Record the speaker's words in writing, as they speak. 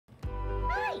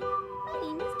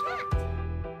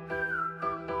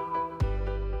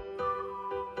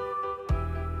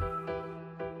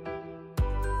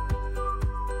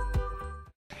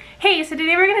Hey, so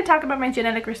today we're going to talk about my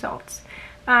genetic results.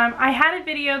 I had a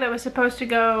video that was supposed to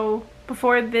go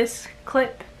before this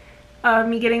clip of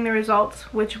me getting the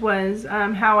results, which was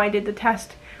how I did the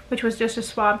test, which was just a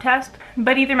swab test.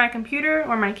 But either my computer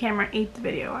or my camera ate the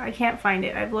video. I can't find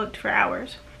it. I've looked for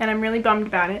hours. And I'm really bummed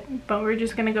about it. But we're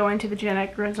just going to go into the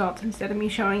genetic results instead of me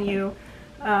showing you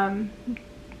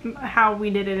how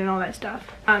we did it and all that stuff.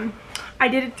 I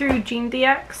did it through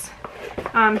GeneDx.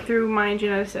 Through my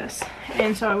geneticist,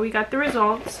 and so we got the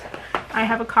results. I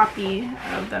have a copy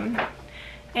of them,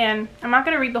 and I'm not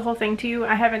going to read the whole thing to you.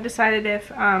 I haven't decided if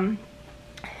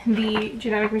the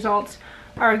genetic results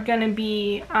are going to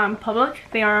be public.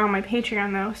 They are on my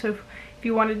Patreon though, so if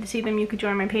you wanted to see them, you could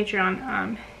join my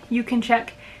Patreon. You can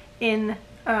check in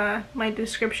my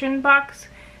description box.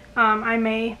 I've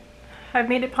made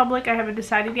it public. I haven't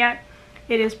decided yet.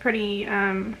 It is pretty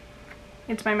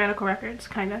it's my medical records,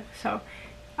 kind of, so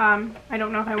I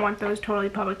don't know if I want those totally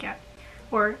public yet,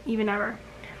 or even ever,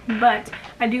 but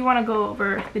I do want to go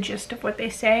over the gist of what they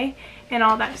say and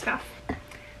all that stuff.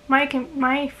 My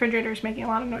refrigerator is making a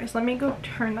lot of noise. Let me go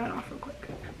turn that off real quick.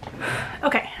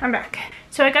 Okay, I'm back.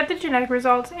 So I got the genetic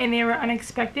results and they were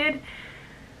unexpected.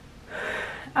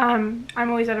 I'm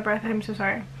always out of breath, I'm so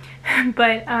sorry.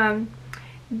 But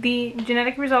the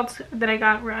genetic results that I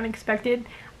got were unexpected.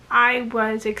 I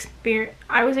was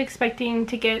expecting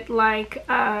to get like,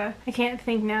 I can't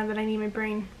think now that I need my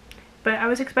brain, but I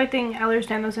was expecting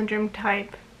Ehlers-Danlos syndrome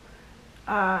type,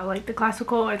 like the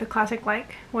classical or the classic,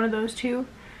 like one of those two.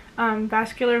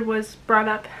 Vascular was brought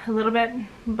up a little bit,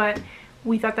 but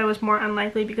we thought that was more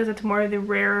unlikely because it's more of the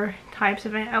rarer types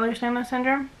of Ehlers-Danlos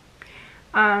syndrome.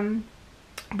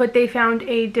 But they found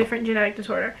a different genetic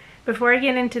disorder. Before I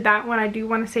get into that one, I do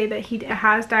want to say that he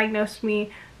has diagnosed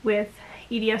me with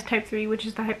EDS type 3, which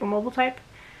is the hypomobile type,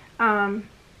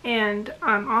 and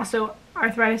also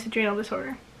arthritis adrenal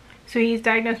disorder. So he's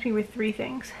diagnosed me with 3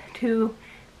 things, 2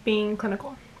 being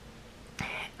clinical.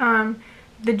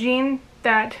 The gene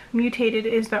that mutated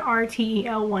is the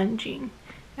RTEL1 gene,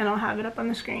 and I'll have it up on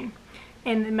the screen.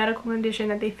 And the medical condition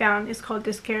that they found is called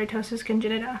dyskeratosis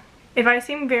congenita. If I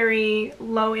seem very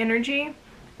low energy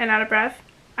and out of breath,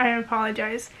 I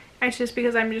apologize. It's just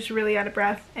because I'm just really out of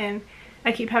breath, and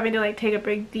I keep having to like take a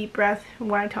big deep breath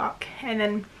when I talk, and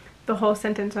then the whole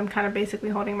sentence I'm kind of basically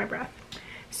holding my breath.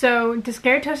 So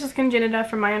dyskeratosis congenita,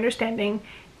 from my understanding,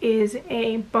 is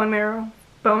a bone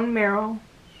marrow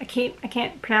I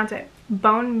can't pronounce it,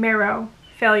 bone marrow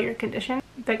failure condition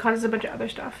that causes a bunch of other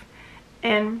stuff.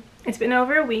 And it's been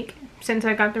over a week since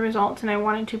I got the results, and I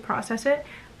wanted to process it.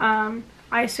 I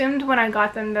assumed when I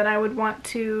got them that I would want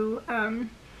to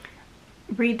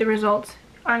read the results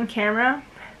on camera,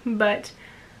 but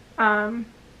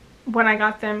when I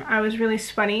got them I was really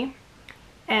sweaty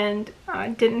and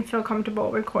didn't feel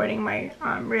comfortable recording my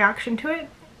reaction to it,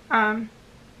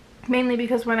 mainly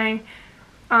because when I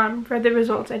read the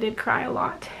results I did cry a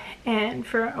lot, and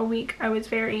for a week I was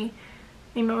very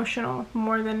emotional,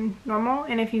 more than normal.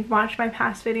 And if you've watched my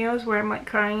past videos where I'm like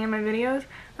crying in my videos,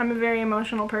 I'm a very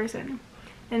emotional person,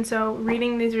 and so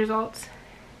reading these results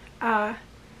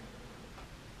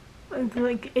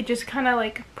like it just kind of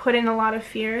like put in a lot of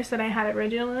fears that I had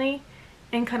originally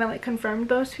and kind of like confirmed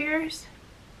those fears,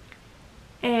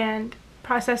 and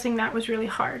processing that was really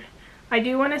hard. I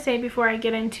do want to say, before I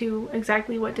get into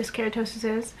exactly what dyskeratosis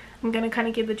is, I'm going to kind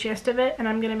of give the gist of it, and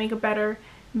I'm going to make a better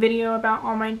video about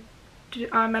all my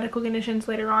medical conditions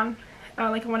later on,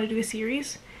 like I want to do a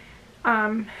series.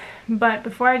 But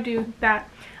before I do that,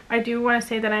 I do want to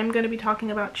say that I'm going to be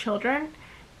talking about children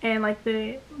and like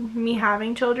me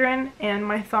having children and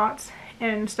my thoughts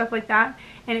and stuff like that,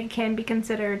 and it can be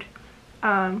considered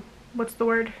what's the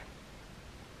word?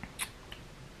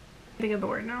 Think of the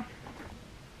word now.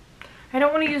 I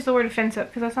don't want to use the word offensive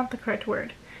because that's not the correct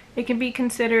word. It can be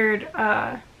considered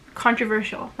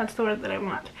controversial. That's the word that I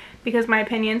want, because my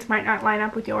opinions might not line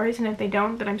up with yours, and if they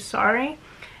don't, then I'm sorry.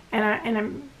 And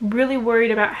I'm really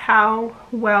worried about how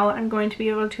well I'm going to be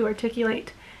able to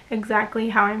articulate exactly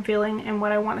how I'm feeling and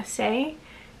what I want to say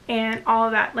and all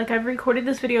of that. Like, I've recorded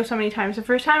this video so many times. The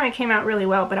first time it came out really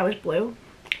well, but I was blue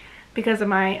because of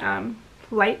my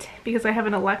light, because I have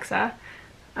an Alexa,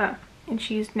 and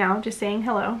she's now just saying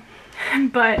hello.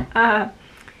 But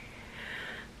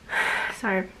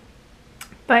sorry,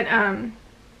 but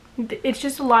it's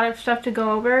just a lot of stuff to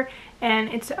go over, and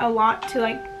it's a lot to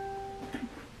like,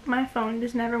 my phone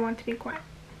does never want to be quiet.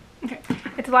 Okay,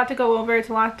 it's a lot to go over, it's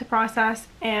a lot to process,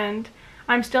 and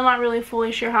I'm still not really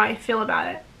fully sure how I feel about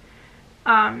it.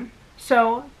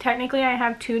 So technically I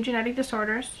have 2 genetic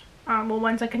disorders. Well,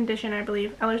 one's a condition, I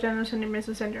believe. Ehlers-Danlos syndrome is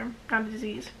a syndrome, not a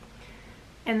disease.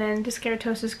 and then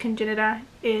dyskeratosis congenita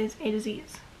is a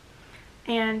disease.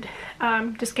 And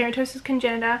dyskeratosis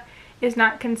congenita is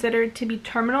not considered to be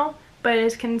terminal, but it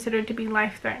is considered to be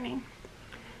life-threatening.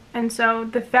 And so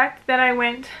the fact that I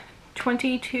went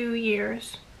 22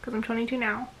 years, because I'm 22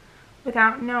 now,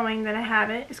 without knowing that I have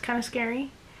it is kind of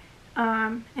scary.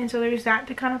 And so there's that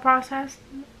to kind of process.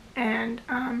 And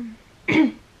I'm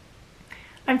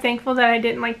thankful that I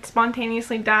didn't like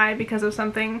spontaneously die because of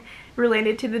something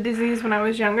related to the disease when I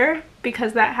was younger,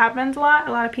 because that happens a lot.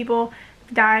 A lot of people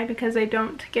die because they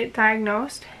don't get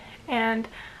diagnosed, and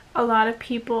a lot of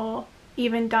people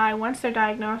even die once they're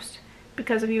diagnosed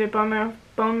because of either bone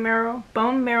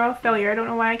marrow failure. I don't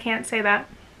know why I can't say that.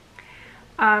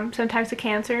 Some types of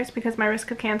cancers, because my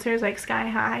risk of cancer is like sky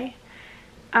high.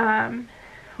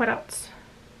 What else?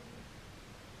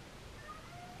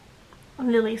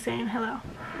 Lily saying hello.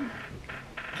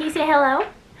 Can you say hello?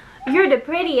 You're the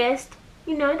prettiest.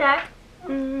 You know that.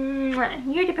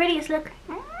 You're the prettiest. Look.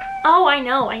 Oh, I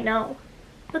know.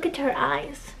 Look at her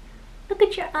eyes. Look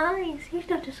at your eyes. You're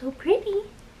just so pretty.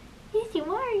 Yes, you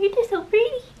are. You're just so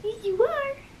pretty. Yes, you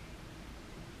are.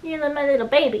 You're my little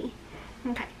baby.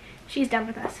 Okay. She's done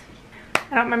with us.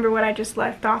 I don't remember what I just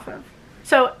left off of.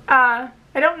 So, I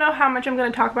don't know how much I'm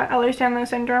going to talk about Ehlers-Danlos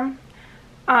syndrome.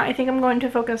 I think I'm going to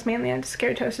focus mainly on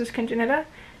dyskeratosis congenita,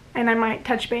 and I might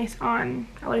touch base on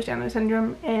Ehlers-Danlos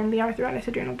syndrome and the arthritis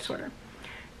adrenal disorder.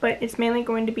 But it's mainly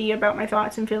going to be about my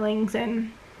thoughts and feelings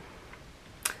and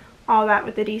all that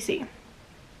with the DC.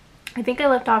 I think I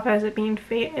left off as it being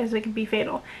as it can be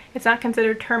fatal. It's not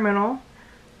considered terminal.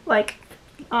 Like,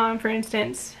 for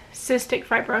instance, cystic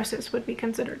fibrosis would be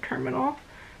considered terminal.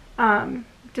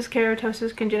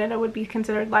 Dyskeratosis congenita would be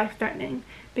considered life-threatening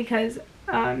because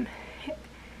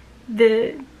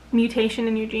the mutation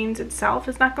in your genes itself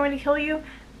is not going to kill you,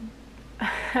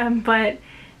 but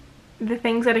the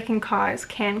things that it can cause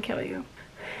can kill you.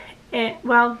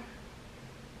 Well,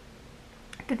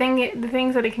 the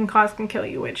things that it can cause can kill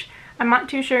you, which I'm not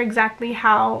too sure exactly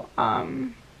how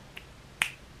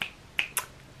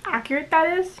accurate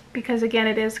that is, because again,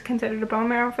 it is considered a bone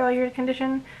marrow failure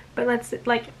condition. But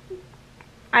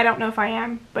I don't know if I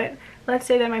am, but let's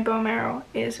say that my bone marrow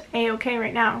is a-okay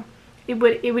right now. It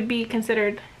would be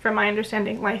considered, from my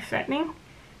understanding, life-threatening,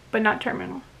 but not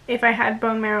terminal. If I had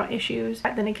bone marrow issues,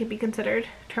 then it could be considered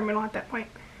terminal at that point.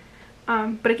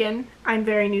 But again, I'm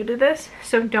very new to this,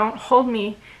 so don't hold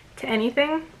me to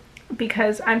anything,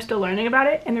 because I'm still learning about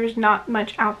it and there's not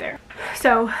much out there.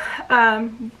 So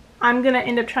I'm gonna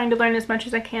end up trying to learn as much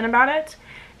as I can about it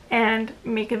and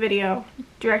make a video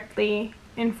directly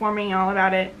informing all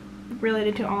about it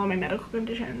related to all of my medical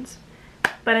conditions.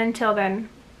 But until then,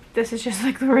 this is just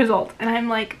like the result, and I'm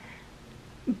like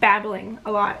babbling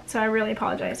a lot, so I really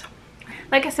apologize.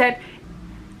 Like I said,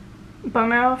 bone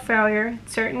marrow failure,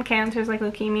 certain cancers like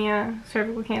leukemia,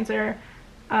 cervical cancer,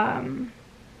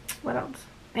 what else?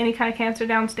 Any kind of cancer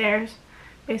downstairs,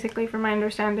 basically, from my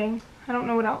understanding. I don't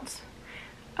know what else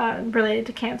related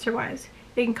to cancer-wise.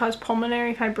 It can cause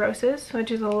pulmonary fibrosis,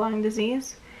 which is a lung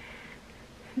disease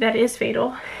that is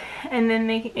fatal, and then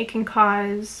it can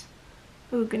cause,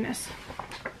 oh goodness,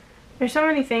 there's so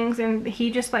many things, and he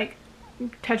just like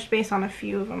touched base on a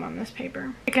few of them on this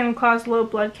paper. It can cause low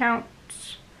blood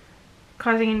counts,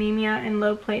 causing anemia and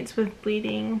low plates with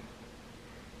bleeding,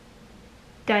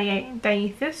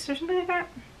 diathesis or something like that.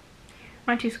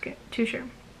 I'm not too sure.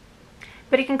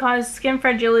 But it can cause skin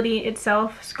fragility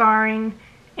itself, scarring,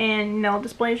 and nail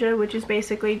dysplasia, which is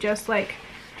basically just like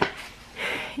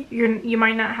you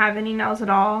might not have any nails at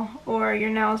all, or your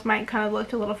nails might kind of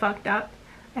look a little fucked up.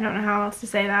 I don't know how else to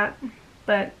say that,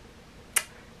 but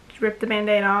just rip the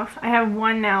band-aid off. I have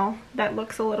one nail that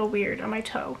looks a little weird on my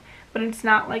toe, but it's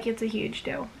not like it's a huge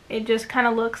deal. It just kind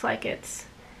of looks like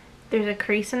there's a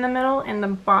crease in the middle and the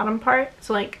bottom part,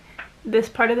 so like this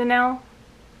part of the nail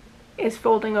is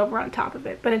folding over on top of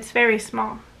it, but it's very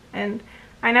small, and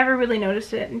I never really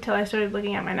noticed it until I started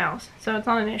looking at my nails, so it's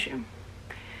not an issue.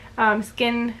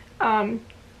 Skin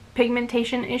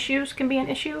pigmentation issues can be an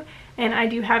issue, and I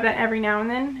do have that every now and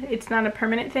then. It's not a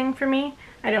permanent thing for me.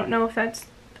 I don't know if that's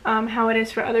how it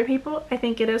is for other people. I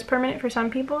think it is permanent for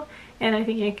some people, and I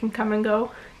think it can come and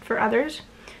go for others.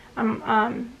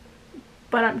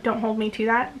 But don't hold me to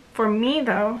that. For me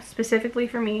though, specifically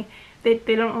for me, they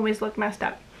don't always look messed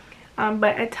up.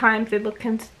 But at times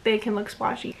they can look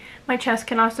splotchy. My chest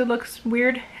can also look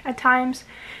weird at times.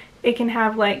 It can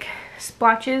have like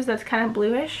splotches that's kind of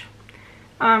bluish.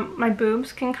 My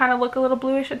boobs can kind of look a little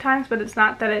bluish at times, but it's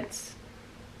not that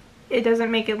it doesn't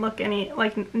make it look any,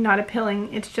 like, not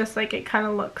appealing. It's just like it kind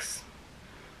of looks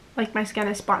like my skin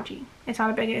is splotchy. It's not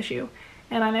a big issue.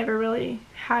 and I never really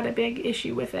had a big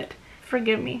issue with it.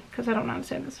 Forgive me because I don't know how to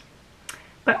say this.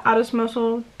 But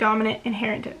autosomal dominant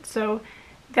inheritance. So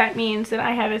that means that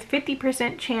I have a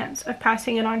 50% chance of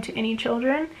passing it on to any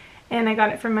children, and I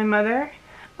got it from my mother.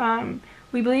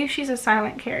 We believe she's a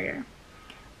silent carrier.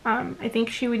 I think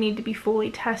she would need to be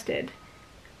fully tested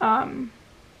to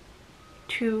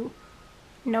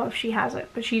know if she has it,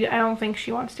 but I don't think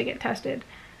she wants to get tested.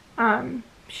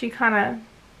 She kind of,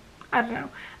 I don't know,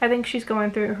 I think she's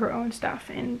going through her own stuff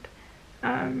and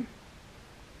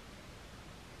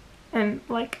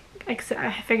like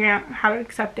figuring out how to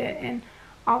accept it and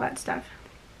all that stuff.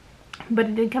 But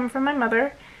it did come from my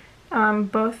mother.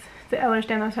 Both the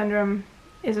Ehlers-Danlos syndrome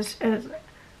is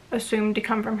assumed to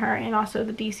come from her, and also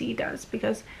the DC does,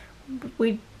 because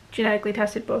we genetically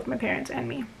tested both my parents and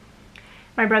me.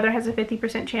 My brother has a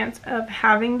 50% chance of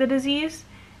having the disease,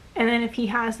 and then if he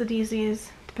has the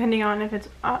disease, depending on if it's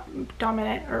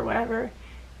dominant or whatever,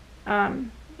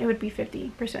 it would be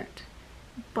 50%.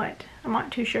 But I'm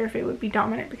not too sure if it would be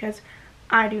dominant because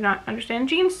I do not understand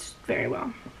genes very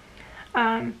well.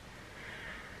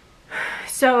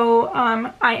 So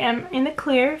I am in the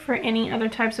clear for any other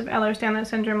types of Ehlers-Danlos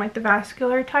syndrome, like the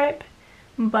vascular type,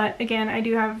 but again, I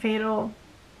do have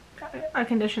a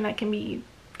condition that can be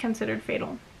considered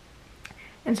fatal.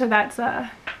 And so that's my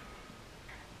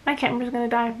camera's gonna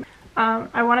die.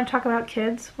 I want to talk about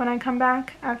kids when I come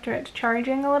back after it's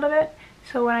charging a little bit,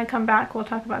 so when I come back we'll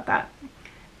talk about that.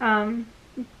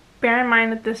 Bear in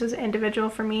mind that this is individual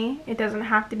for me. It doesn't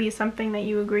have to be something that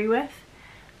you agree with,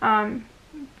 and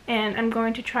I'm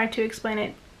going to try to explain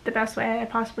it the best way I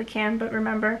possibly can, but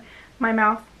remember, my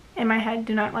mouth and my head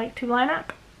do not like to line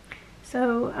up.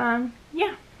 So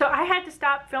yeah, so I had to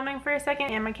stop filming for a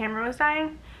second and my camera was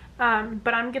dying,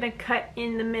 but I'm gonna cut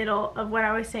in the middle of what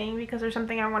I was saying because there's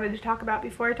something I wanted to talk about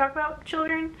before I talk about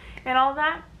children and all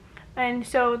that. And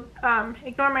so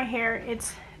ignore my hair,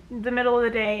 it's the middle of the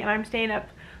day and I'm staying up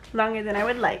longer than I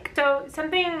would like. So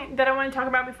something that I want to talk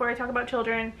about before I talk about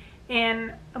children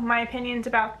and my opinions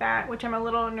about that, which I'm a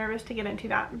little nervous to get into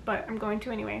that, but I'm going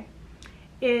to anyway,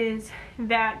 is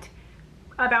that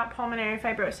about pulmonary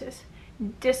fibrosis.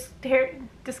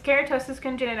 Dyskeratosis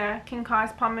congenita can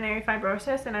cause pulmonary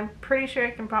fibrosis, and I'm pretty sure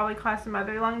it can probably cause some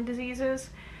other lung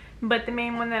diseases, but the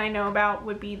main one that I know about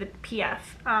would be the PF,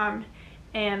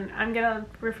 and I'm gonna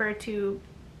refer to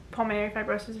pulmonary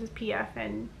fibrosis as PF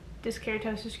and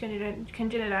dyskeratosis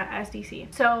congenita as DC.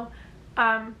 So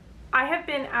I have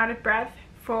been out of breath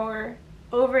for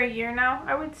over a year now,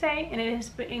 I would say, and it has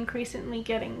been increasingly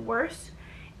getting worse.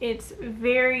 It's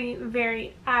very,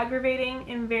 very aggravating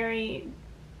and very,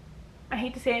 I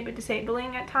hate to say it, but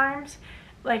disabling at times.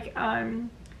 Like,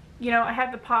 you know, I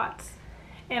have the POTS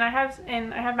and I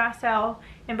have mast cell,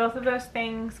 and both of those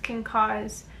things can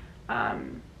cause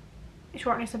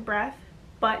shortness of breath,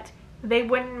 but they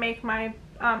wouldn't make my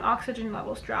oxygen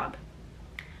levels drop.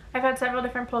 I've had several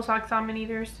different pulse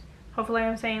oximeters. Hopefully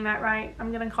I'm saying that right.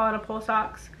 I'm gonna call it a pulse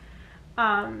ox.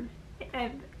 And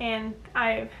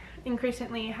I've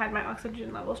increasingly had my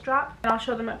oxygen levels drop, and I'll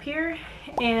show them up here.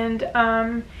 And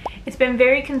it's been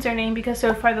very concerning because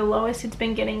so far the lowest it's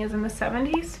been getting is in the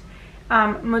 70s.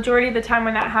 Majority of the time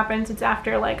when that happens, it's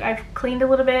after like I've cleaned a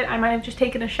little bit, I might have just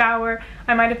taken a shower,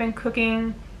 I might have been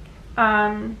cooking,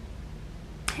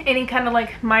 any kind of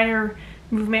like minor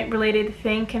movement related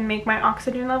thing can make my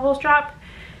oxygen levels drop.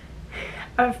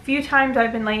 A few times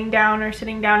I've been laying down or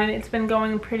sitting down and it's been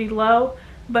going pretty low,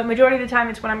 but majority of the time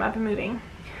it's when I'm up and moving,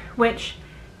 which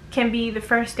can be the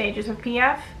first stages of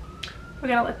PF. We're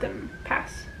gonna let them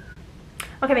pass.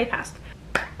 Okay, they passed.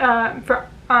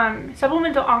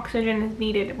 Supplemental oxygen is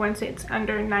needed once it's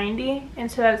under 90,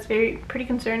 and so that's pretty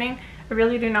concerning. I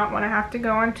really do not want to have to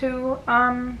go onto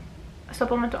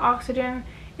supplemental oxygen.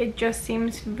 It just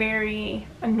seems very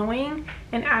annoying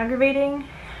and aggravating,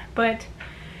 but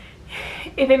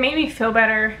if it made me feel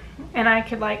better and I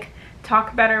could like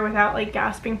talk better without like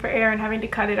gasping for air and having to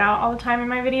cut it out all the time in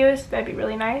my videos, that'd be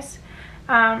really nice.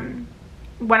 When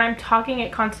I'm talking,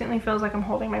 it constantly feels like I'm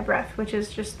holding my breath, which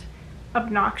is just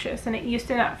obnoxious, and it used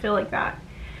to not feel like that.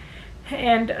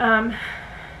 And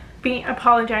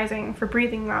apologizing for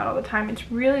breathing loud all the time,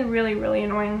 it's really, really, really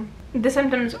annoying. The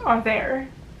symptoms are there,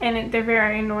 and they're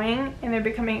very annoying, and they're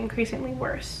becoming increasingly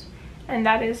worse, and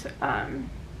that is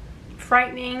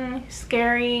frightening,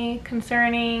 scary,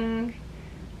 concerning,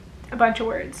 a bunch of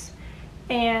words.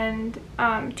 And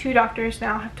 2 doctors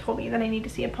now have told me that I need to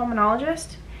see a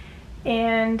pulmonologist,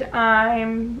 and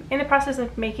I'm in the process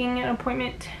of making an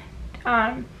appointment.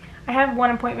 I have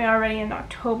one appointment already in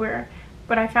October,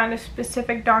 but I found a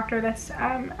specific doctor that's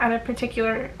at a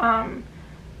particular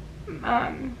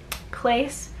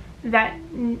place that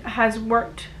has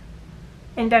worked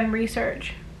and done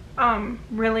research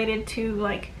related to,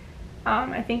 like,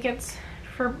 I think it's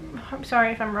for, I'm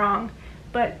sorry if I'm wrong,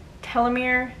 but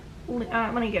telomere,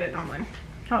 let me get it online,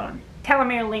 hold on,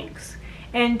 telomere links.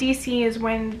 And DC is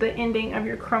when the ending of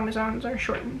your chromosomes are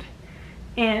shortened.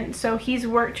 And so he's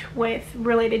worked with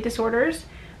related disorders,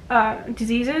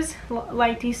 diseases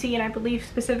like DC, and I believe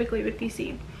specifically with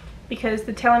DC, because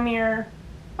the telomere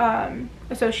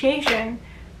association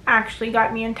actually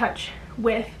got me in touch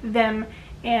with them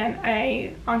and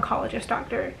a oncologist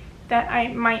doctor that I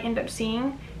might end up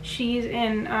seeing. She's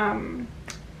in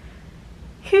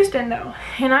Houston though,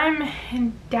 and I'm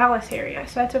in Dallas area,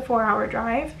 so that's a 4-hour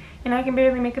drive, and I can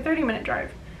barely make a 30-minute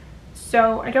drive.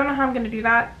 So I don't know how I'm going to do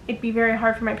that. It'd be very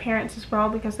hard for my parents as well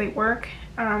because they work,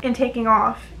 and taking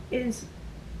off is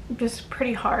just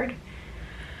pretty hard.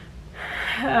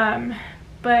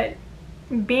 But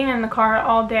being in the car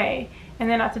all day, and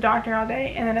then at the doctor all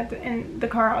day, and then in the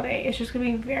car all day, it's just going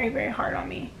to be very, very hard on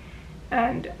me.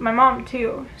 And my mom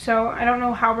too. So I don't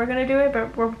know how we're going to do it,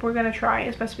 but we're going to try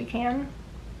as best we can.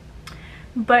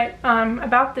 But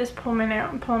about this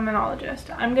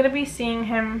pulmonologist, I'm going to be seeing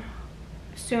him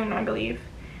soon, I believe.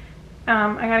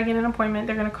 I got to get an appointment.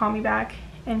 They're going to call me back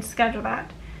and schedule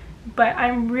that. But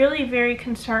I'm really very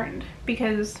concerned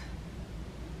because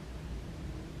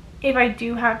if I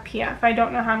do have PF, I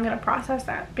don't know how I'm going to process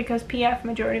that, because PF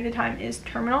majority of the time is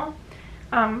terminal.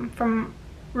 From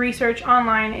research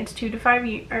online, it's 3 to 5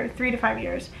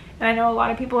 years. And I know a lot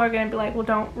of people are going to be like, well,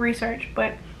 don't research,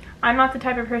 but I'm not the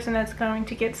type of person that's going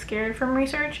to get scared from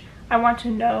research. I want to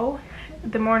know.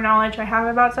 The more knowledge I have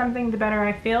about something, the better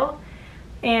I feel.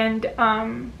 And I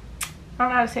don't know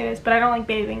how to say this, but I don't like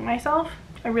bathing myself.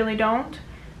 I really don't.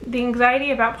 The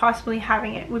anxiety about possibly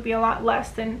having it would be a lot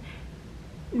less than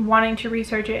wanting to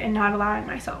research it and not allowing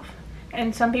myself.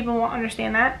 And some people won't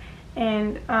understand that,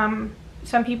 and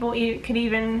some people could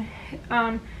even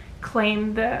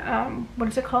claim the what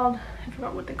is it called? I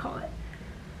forgot what they call it.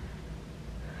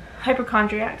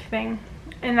 Hypochondriac thing.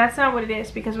 And that's not what it is,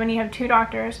 because when you have 2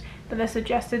 doctors that have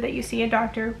suggested that you see a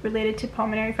doctor related to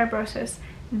pulmonary fibrosis,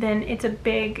 then it's a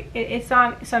big, it's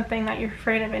not something that you're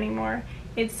afraid of anymore.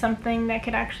 It's something that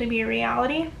could actually be a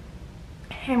reality.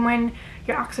 And when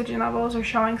your oxygen levels are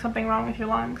showing something wrong with your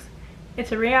lungs,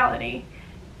 it's a reality.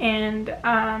 And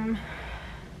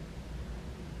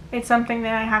it's something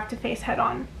that I have to face head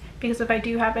on, because if I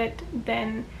do have it,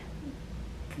 then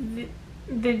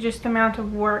the just amount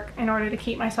of work in order to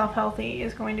keep myself healthy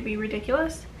is going to be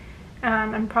ridiculous.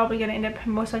 I'm probably going to end up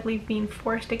most likely being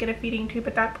forced to get a feeding tube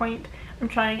at that point. I'm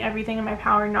trying everything in my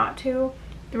power not to.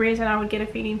 The reason I would get a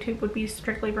feeding tube would be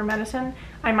strictly for medicine.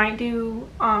 I might do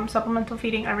supplemental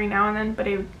feeding every now and then, but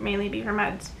it would mainly be for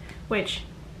meds, which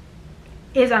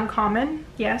is uncommon,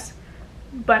 yes,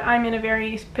 but I'm in a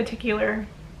very particular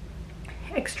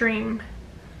extreme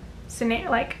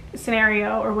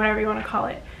scenario, or whatever you want to call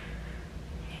it.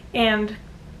 And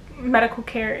medical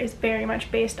care is very much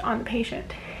based on the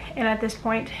patient. And at this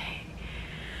point,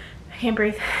 I can't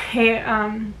breathe.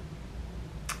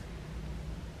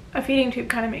 A feeding tube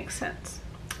kind of makes sense.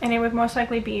 And it would most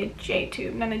likely be a J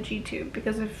tube, not a G tube,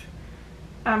 because of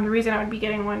the reason I would be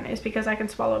getting one is because I can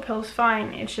swallow pills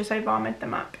fine. It's just I vomit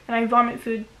them up. And I vomit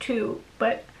food too,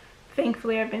 but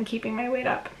thankfully I've been keeping my weight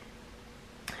up.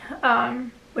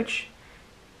 Which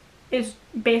is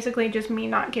basically just me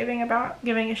not giving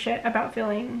a shit about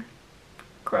feeling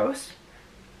gross.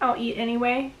 I'll eat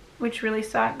anyway, which really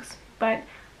sucks, but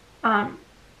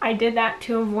I did that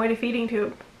to avoid a feeding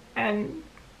tube, and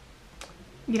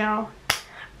you know,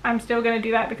 I'm still gonna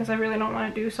do that because I really don't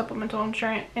want to do supplemental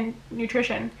insurance and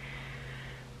nutrition.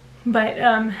 But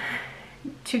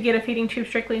to get a feeding tube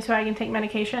strictly so I can take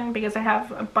medication, because I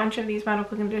have a bunch of these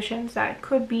medical conditions that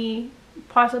could be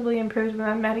possibly improved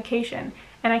with medication,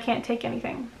 and I can't take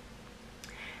anything,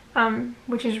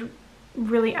 which is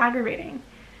really aggravating,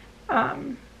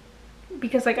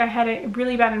 because like I had a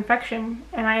really bad infection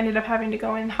and I ended up having to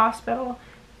go in the hospital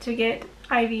to get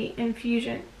IV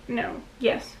infusion,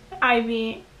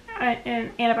 IV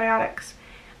and antibiotics,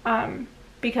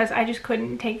 because I just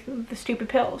couldn't take the stupid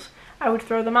pills. I would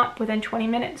throw them up within 20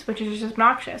 minutes, which is just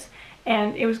obnoxious.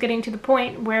 And it was getting to the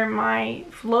point where my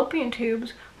fallopian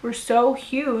tubes were so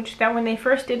huge that when they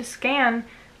first did a scan,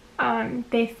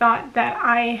 they thought that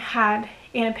I had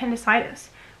an appendicitis,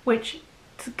 which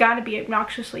it's got to be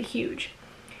obnoxiously huge.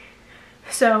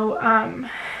 So,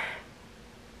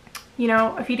 you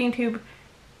know, a feeding tube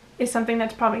is something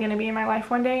that's probably going to be in my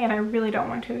life one day, and I really don't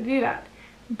want to do that.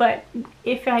 But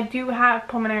if I do have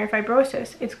pulmonary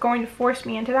fibrosis, it's going to force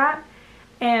me into that,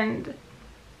 and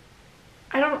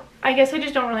I guess I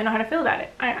just don't really know how to feel about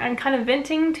it. I'm kind of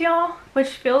venting to y'all, which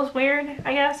feels weird,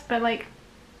 I guess, but like,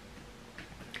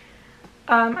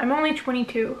 I'm only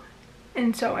 22,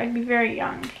 and so I'd be very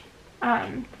young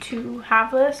to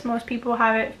have this. Most people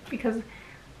have it because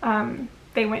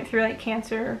they went through like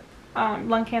cancer,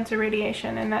 lung cancer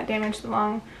radiation, and that damaged the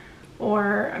lung,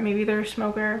 or maybe they're a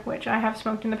smoker, which I have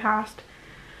smoked in the past.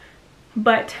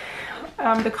 But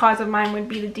the cause of mine would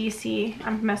be the DC.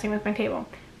 I'm messing with my table.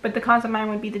 But the cause of mine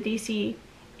would be the DC,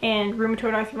 and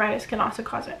rheumatoid arthritis can also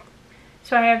cause it.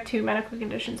 So I have 2 medical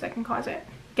conditions that can cause it.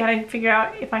 Gotta figure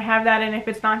out if I have that, and if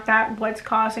it's not that, what's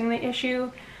causing the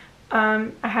issue. I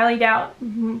highly doubt,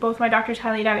 both my doctors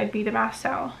highly doubt it'd be the mast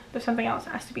cell. There's something else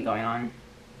that has to be going on.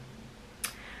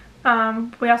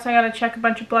 We also gotta check a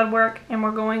bunch of blood work, and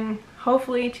we're going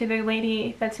hopefully to the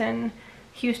lady that's in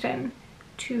Houston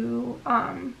to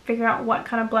figure out what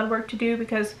kind of blood work to do,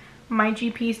 because my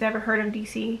GP's never heard of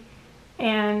DC,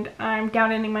 and I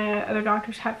doubt any of my other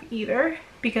doctors have either,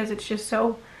 because it's just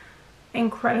so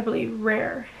incredibly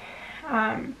rare.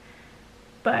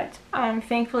 But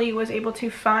thankfully was able to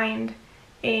find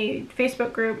a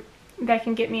Facebook group that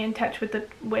can get me in touch with the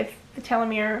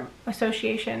Telomere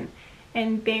Association,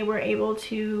 and they were able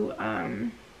to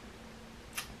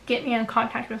get me in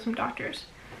contact with some doctors.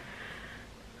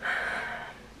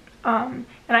 And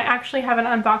I actually have an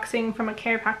unboxing from a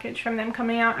care package from them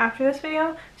coming out after this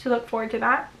video, so look forward to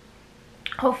that.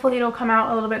 Hopefully it'll come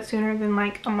out a little bit sooner than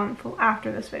like a month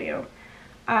after this video.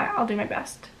 I'll do my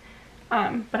best.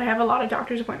 But I have a lot of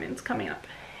doctor's appointments coming up,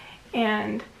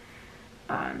 and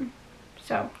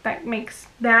so that makes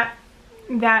that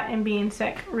and being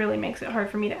sick really makes it hard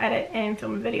for me to edit and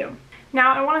film a video.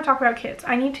 Now I want to talk about kids.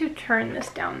 I need to turn this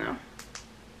down though.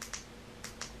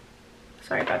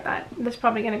 Sorry about that. This is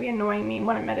probably going to be annoying me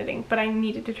when I'm editing, but I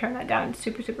needed to turn that down. It's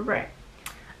super, super bright.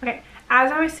 Okay,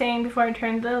 as I was saying before I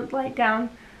turned the light down,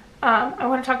 I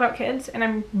want to talk about kids, and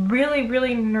I'm really,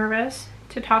 really nervous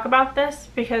to talk about this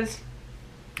because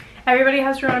everybody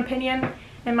has their own opinion,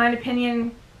 and my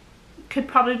opinion could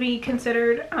probably be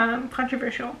considered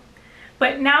controversial.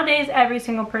 But nowadays, every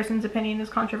single person's opinion is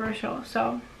controversial,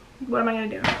 so what am I going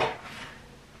to do?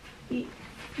 Eat.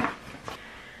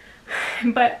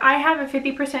 But I have a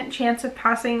 50% chance of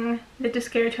passing the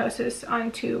dyskeratosis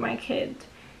onto my kids.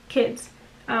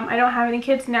 I don't have any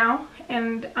kids now,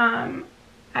 and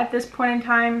at this point in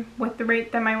time, with the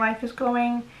rate that my life is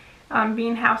going,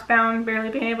 being housebound, barely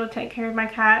being able to take care of my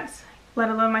cats, let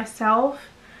alone myself,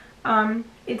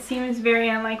 it seems very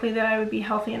unlikely that I would be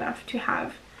healthy enough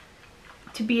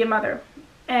to be a mother.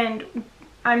 And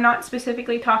I'm not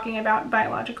specifically talking about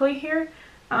biologically here.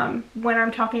 When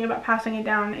I'm talking about passing it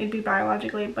down, it'd be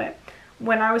biologically, but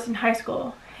when I was in high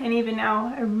school, and even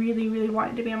now, I really, really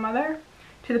wanted to be a mother,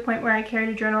 to the point where I carried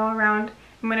a journal around,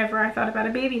 and whenever I thought about a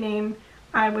baby name,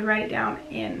 I would write it down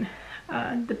in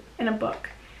a book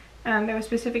that was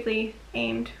specifically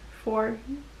aimed for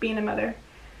being a mother.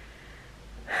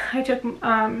 I took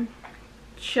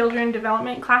children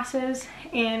development classes,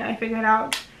 and I figured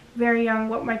out very young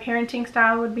what my parenting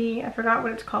style would be. I forgot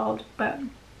what it's called, but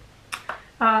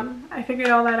I figured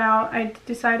all that out. I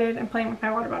decided I'm playing with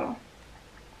my water bottle.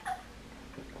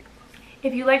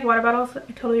 If you like water bottles,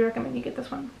 I totally recommend you get this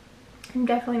one. I'm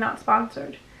definitely not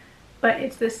sponsored, but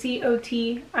it's the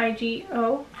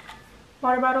COTIGO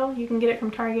water bottle. You can get it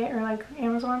from Target or like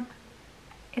Amazon.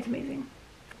 It's amazing.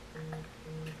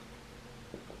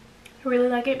 I really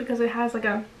like it because it has like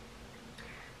a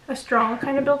straw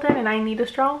kind of built in, and I need a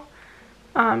straw.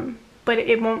 But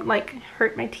it won't like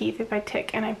hurt my teeth if I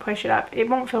tick and I push it up. It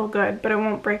won't feel good, but it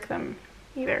won't break them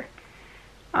either.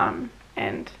 And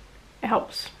it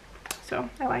helps. So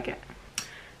I like it.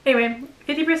 Anyway,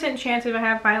 50% chance if I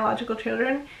have biological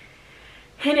children.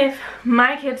 And if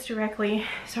my kids directly,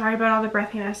 sorry about all the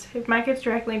breathiness, if my kids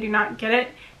directly do not get it,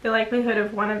 the likelihood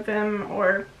of one of them,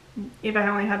 or if I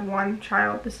only had one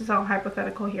child, this is all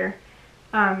hypothetical here,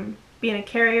 being a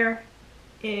carrier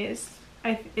is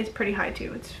pretty high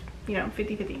too. It's, you know,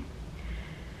 50-50.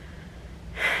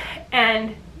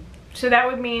 And so that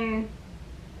would mean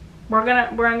we're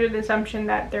under the assumption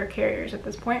that they're carriers at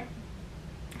this point.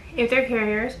 If they're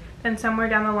carriers, then somewhere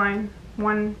down the line,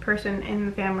 one person in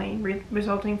the family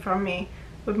resulting from me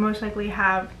would most likely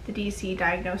have the DC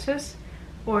diagnosis,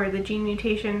 or the gene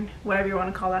mutation, whatever you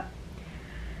want to call that.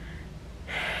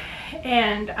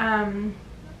 And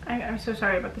I'm so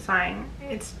sorry about the sighing.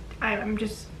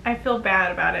 I feel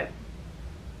bad about it.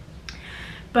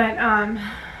 But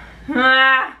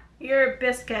you're a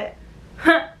biscuit.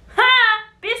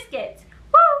 Biscuits.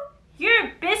 Woo! You're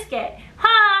a biscuit.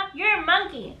 Ha! You're a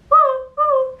monkey. Woo!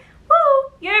 Woo!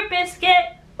 Woo! You're a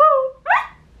biscuit. Woo!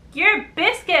 You're a biscuit.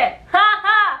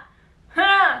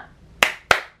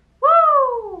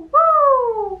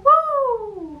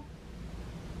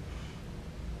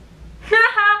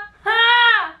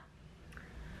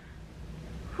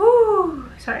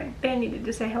 Sorry, they needed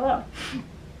to say hello.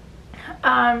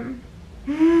 I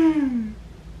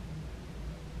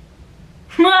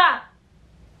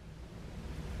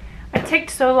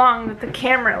ticked so long that the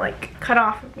camera like cut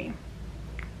off of me.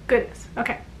 Goodness.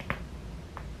 Okay,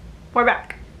 we're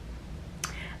back.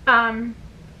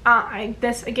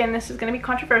 This is going to be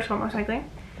controversial most likely.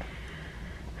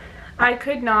 I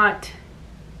could not.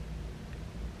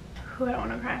 I don't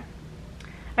want to cry.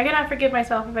 I could not forgive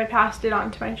myself if I passed it on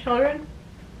to my children,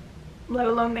 let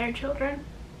alone their children.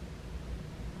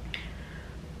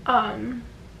 That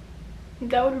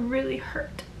would really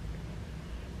hurt.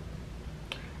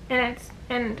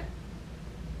 And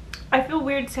I feel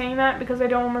weird saying that because I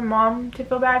don't want my mom to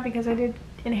feel bad because I did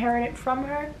inherit it from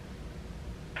her.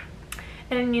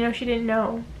 And you know, she didn't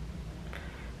know.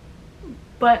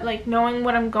 But like knowing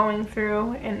what I'm going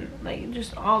through and like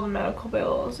just all the medical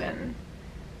bills and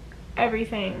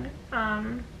everything,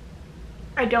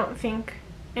 I don't think,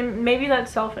 and maybe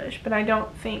that's selfish, but I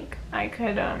don't think I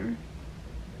could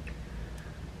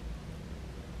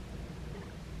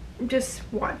just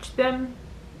watch them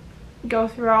go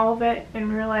through all of it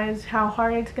and realize how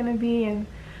hard it's gonna be, and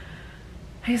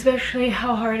especially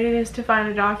how hard it is to find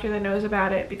a doctor that knows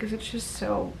about it because it's just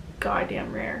so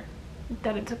goddamn rare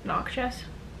that it's obnoxious.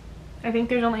 I think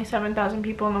there's only 7,000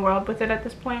 people in the world with it at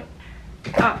this point.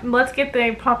 Let's get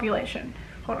the population.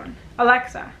 Hold on.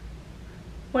 Alexa,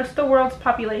 what's the world's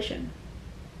population?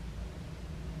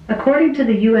 According to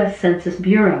the U.S. Census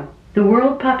Bureau, the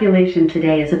world population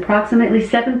today is approximately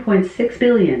 7.6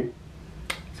 billion.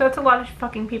 So it's a lot of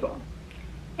fucking people.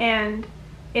 And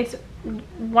it's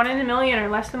 1 in a million or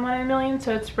less than 1 in a million,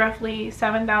 so it's roughly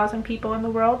 7,000 people in the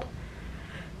world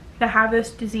that have this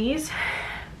disease,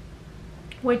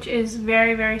 which is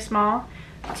very, very small.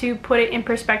 To put it in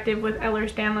perspective with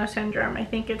Ehlers-Danlos syndrome, I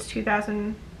think it's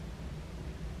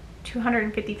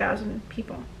 250,000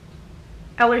 people.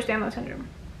 Ehlers-Danlos syndrome.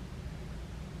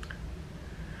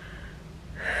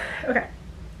 Okay,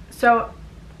 so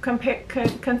comparing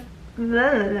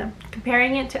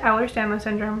it to Ehlers-Danlos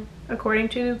syndrome, according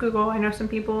to Google, I know some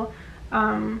people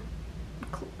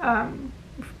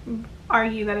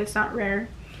argue that it's not rare,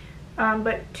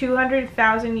 but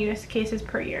 200,000 US cases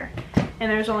per year, and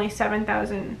there's only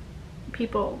 7,000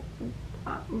 people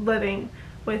living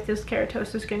with this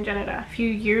keratosis congenita. A few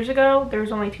years ago, there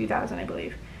was only 2,000, I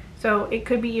believe. So it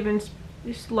could be even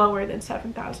lower than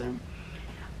 7,000.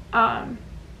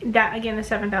 That, again, the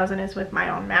 7,000 is with my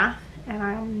own math, and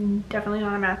I'm definitely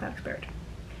not a math expert.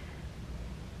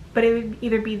 But it would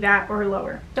either be that or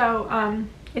lower. So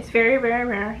it's very, very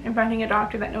rare, and finding a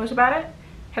doctor that knows about it,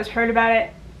 has heard about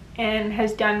it, and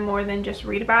has done more than just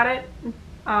read about it,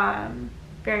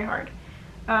 very hard.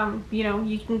 You know,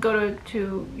 you can go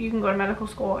to medical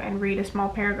school and read a small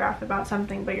paragraph about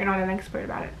something, but you're not an expert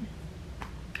about it.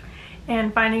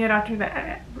 And finding a doctor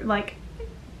that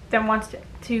wants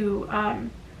to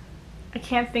I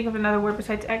can't think of another word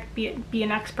besides be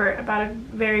an expert about a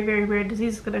very, very rare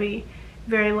disease is going to be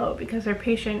very low, because their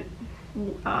patient,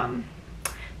 the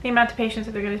amount of patients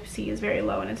that they're going to see is very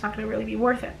low, and it's not going to really be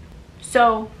worth it.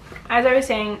 So, as I was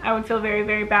saying, I would feel very,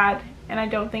 very bad, and I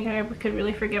don't think I could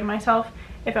really forgive myself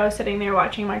if I was sitting there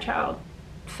watching my child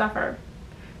suffer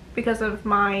because of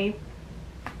my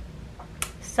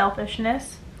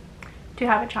selfishness to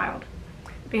have a child.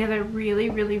 Because I really,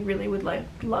 really, really would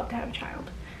love to have a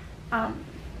child.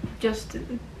 Just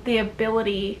the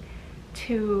ability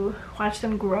to watch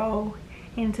them grow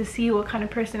and to see what kind of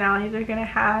personality they're going to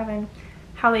have and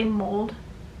how they mold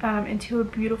into a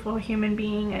beautiful human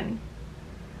being, and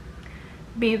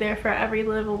be there for every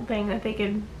little thing that they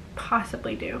could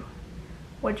possibly do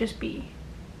would just be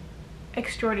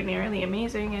extraordinarily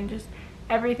amazing, and just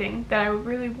everything that I would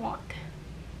really want.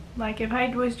 Like, if I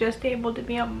was just able to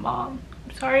be a mom,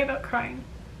 I'm sorry about crying,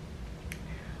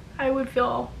 I would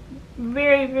feel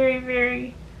very, very,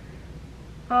 very,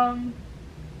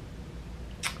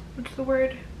 what's the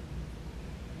word?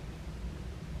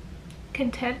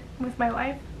 Content with my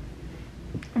life.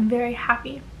 I'm very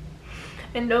happy.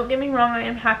 And don't get me wrong, I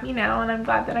am happy now, and I'm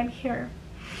glad that I'm here.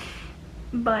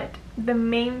 But the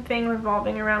main thing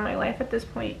revolving around my life at this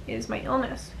point is my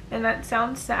illness. And that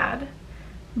sounds sad,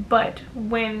 but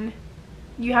when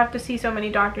you have to see so many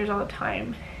doctors all the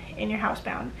time and you're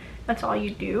housebound, that's all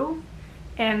you do.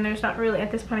 And there's not really,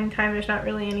 at this point in time, there's not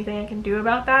really anything I can do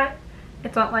about that.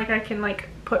 It's not like I can like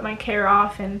put my care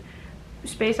off and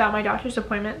space out my doctor's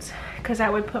appointments, because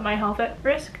that would put my health at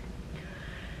risk.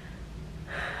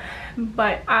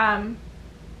 But if I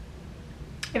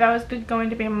was going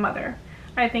to be a mother,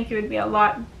 I think it would be a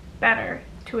lot better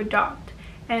to adopt.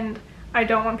 And I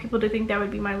don't want people to think that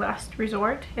would be my last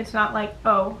resort. It's not like,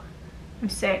 oh, I'm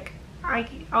sick,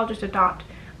 I'll just adopt.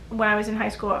 When I was in high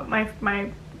school,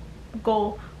 my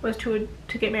goal was to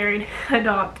get married,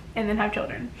 adopt, and then have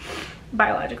children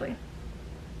biologically.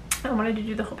 I wanted to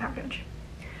do the whole package.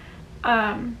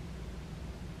 And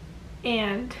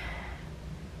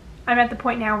I'm at the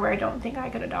point now where I don't think I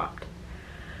could adopt.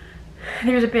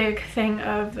 There's a big thing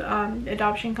of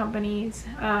adoption companies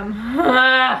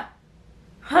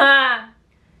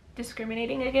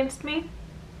discriminating against me.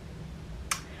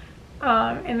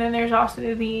 And then there's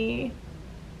also the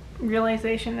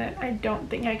realization that I don't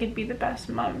think I could be the best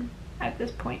mom at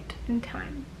this point in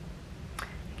time.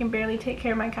 I can barely take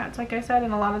care of my cats, like I said,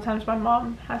 and a lot of times my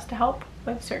mom has to help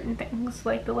with certain things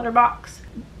like the litter box.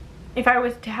 If I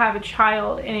was to have a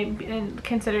child and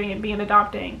considering it being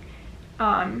adopting,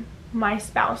 my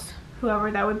spouse, whoever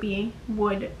that would be,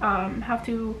 would have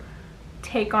to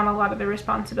take on a lot of the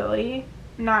responsibility,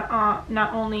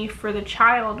 not only for the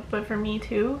child but for me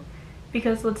too,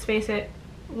 because let's face it,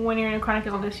 when you're in a chronic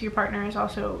illness, your partner is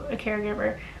also a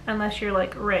caregiver, unless you're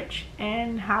like rich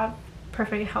and have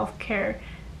perfect health care,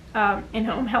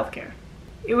 in-home health care.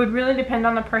 It would really depend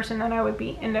on the person that I would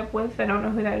end up with. I don't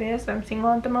know who that is. I'm single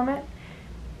at the moment.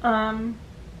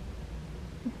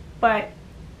 But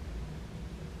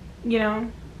you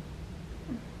know,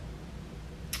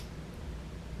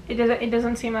 it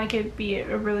doesn't seem like it'd be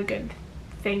a really good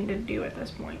thing to do at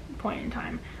this point in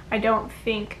time. I don't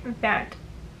think that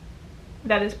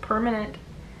is permanent.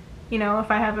 You know, if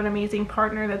I have an amazing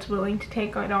partner that's willing to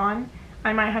take it on,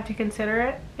 I might have to consider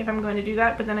it if I'm going to do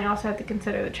that, but then I also have to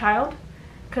consider the child,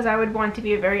 because I would want to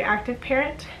be a very active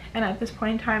parent, and at this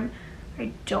point in time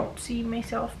I don't see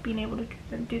myself being able to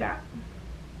do that,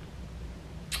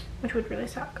 which would really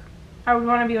suck. I would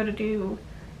want to be able to do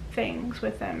things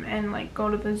with them and like go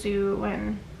to the zoo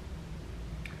and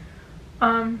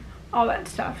all that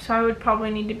stuff. So I would probably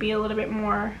need to be a little bit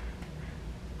more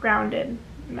grounded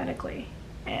medically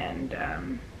and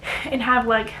have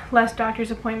like less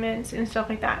doctor's appointments and stuff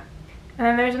like that. And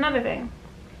then there's another thing.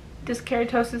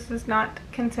 Dyskeratosis is not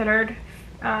considered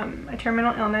a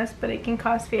terminal illness, but it can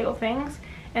cause fatal things.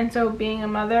 And so being a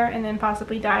mother and then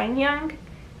possibly dying young,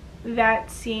 that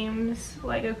seems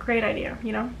like a great idea,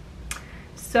 you know?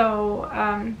 So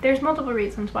there's multiple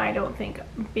reasons why I don't think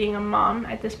being a mom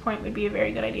at this point would be a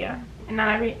very good idea. And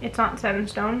it's not set in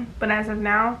stone, but as of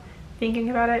now, thinking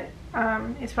about it,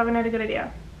 it's probably not a good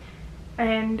idea.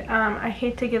 And I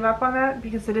hate to give up on that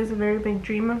because it is a very big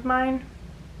dream of mine,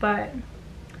 but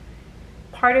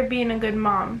part of being a good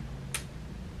mom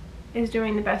is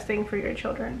doing the best thing for your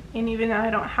children. And even though I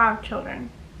don't have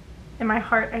children, in my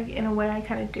heart, in a way, I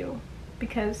kind of do,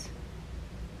 because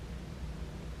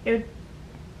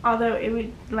although it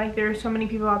would, like, there are so many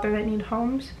people out there that need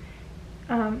homes,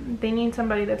 they need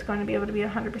somebody that's going to be able to be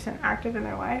 100% active in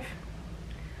their life.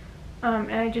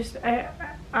 And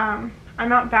I'm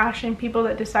not bashing people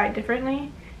that decide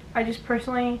differently. I just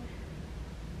personally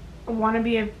want to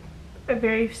be a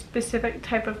very specific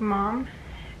type of mom,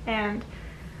 and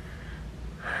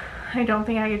I don't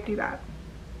think I could do that.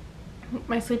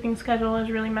 My sleeping schedule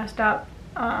is really messed up.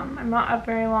 I'm not up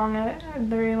very long,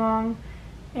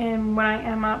 and when I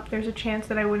am up, there's a chance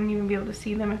that I wouldn't even be able to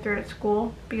see them if they're at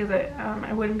school, because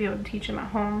I wouldn't be able to teach them at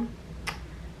home.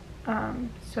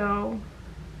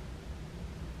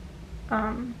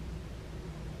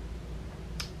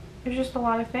 There's just a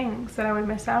lot of things that I would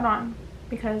miss out on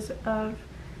because of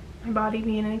my body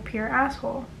being a pure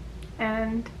asshole,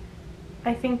 and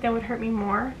I think that would hurt me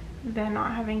more than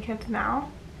not having kids now.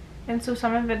 And so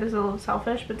some of it is a little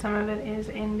selfish, but some of it is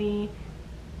in the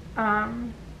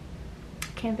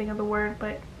can't think of the word,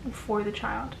 but for the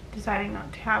child, deciding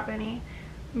not to have any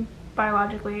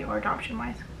biologically or adoption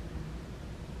wise.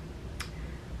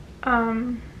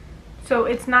 So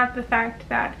it's not the fact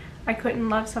that I couldn't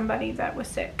love somebody that was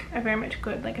sick. I very much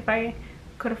could. Like, if I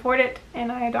could afford it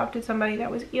and I adopted somebody that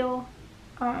was ill,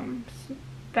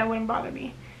 that wouldn't bother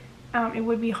me. It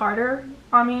would be harder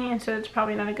on me, and so it's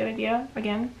probably not a good idea,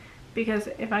 again, because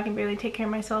if I can barely take care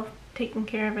of myself, taking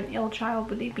care of an ill child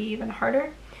would be even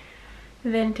harder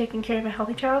than taking care of a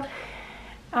healthy child.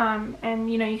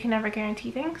 And you know, you can never guarantee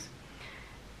things.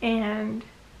 And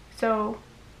so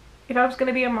if I was going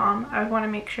to be a mom, I would want to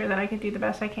make sure that I could do the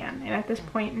best I can. And at this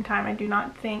point in time, I do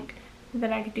not think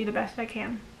that I could do the best I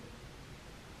can.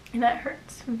 And that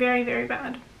hurts very, very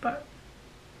bad. But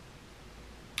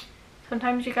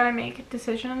sometimes you gotta make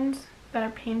decisions that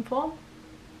are painful.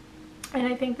 And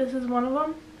I think this is one of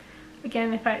them.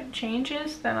 Again, if it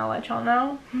changes, then I'll let y'all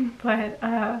know. But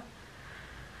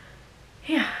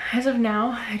yeah, as of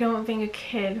now, I don't think a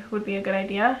kid would be a good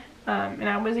idea. And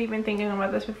I was even thinking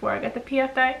about this before I got the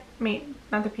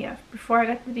before I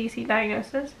got the DC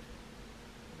diagnosis.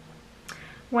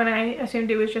 When I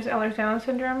assumed it was just Ehlers-Danlos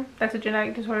syndrome, that's a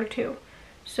genetic disorder too.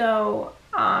 So,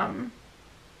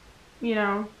 you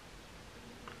know,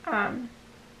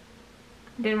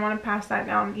 didn't want to pass that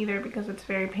down either because it's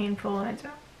very painful and it's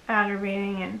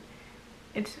aggravating and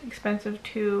it's expensive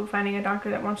too. Finding a doctor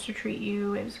that wants to treat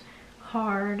you is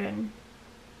hard and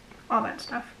all that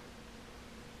stuff.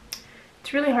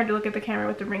 It's really hard to look at the camera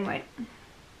with the ring light.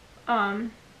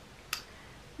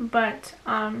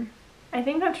 I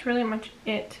think that's really much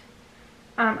it.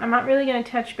 I'm not really going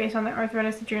to touch base on the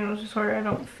arthritis adrenal disorder, I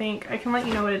don't think. I can let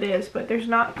you know what it is, but there's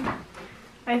not...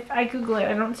 I Google it,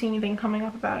 I don't see anything coming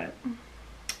up about it.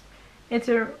 It's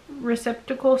a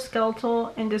receptacle,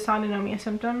 skeletal, and dysautonomia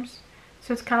symptoms.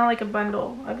 So it's kind of like a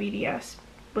bundle of EDS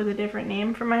with a different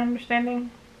name from my understanding.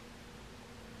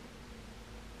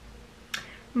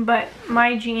 But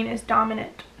my gene is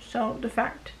dominant, so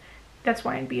that's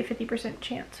why it'd be a 50%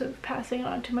 chance of passing it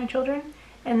on to my children.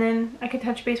 And then I could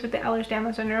touch base with the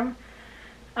Ehlers-Danlos syndrome.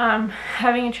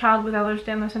 Having a child with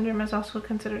Ehlers-Danlos syndrome is also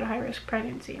considered a high-risk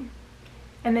pregnancy.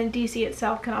 And then DC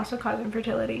itself can also cause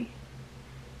infertility.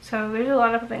 So there's a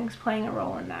lot of things playing a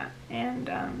role in that,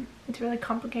 and it's really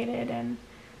complicated and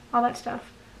all that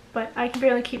stuff. But I can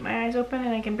barely keep my eyes open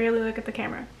and I can barely look at the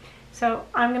camera. So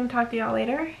I'm going to talk to y'all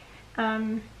later.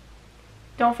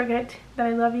 Don't forget that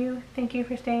I love you. Thank you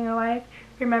for staying alive.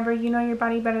 Remember, you know your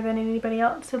body better than anybody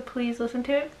else, so please listen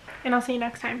to it. And I'll see you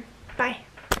next time. Bye.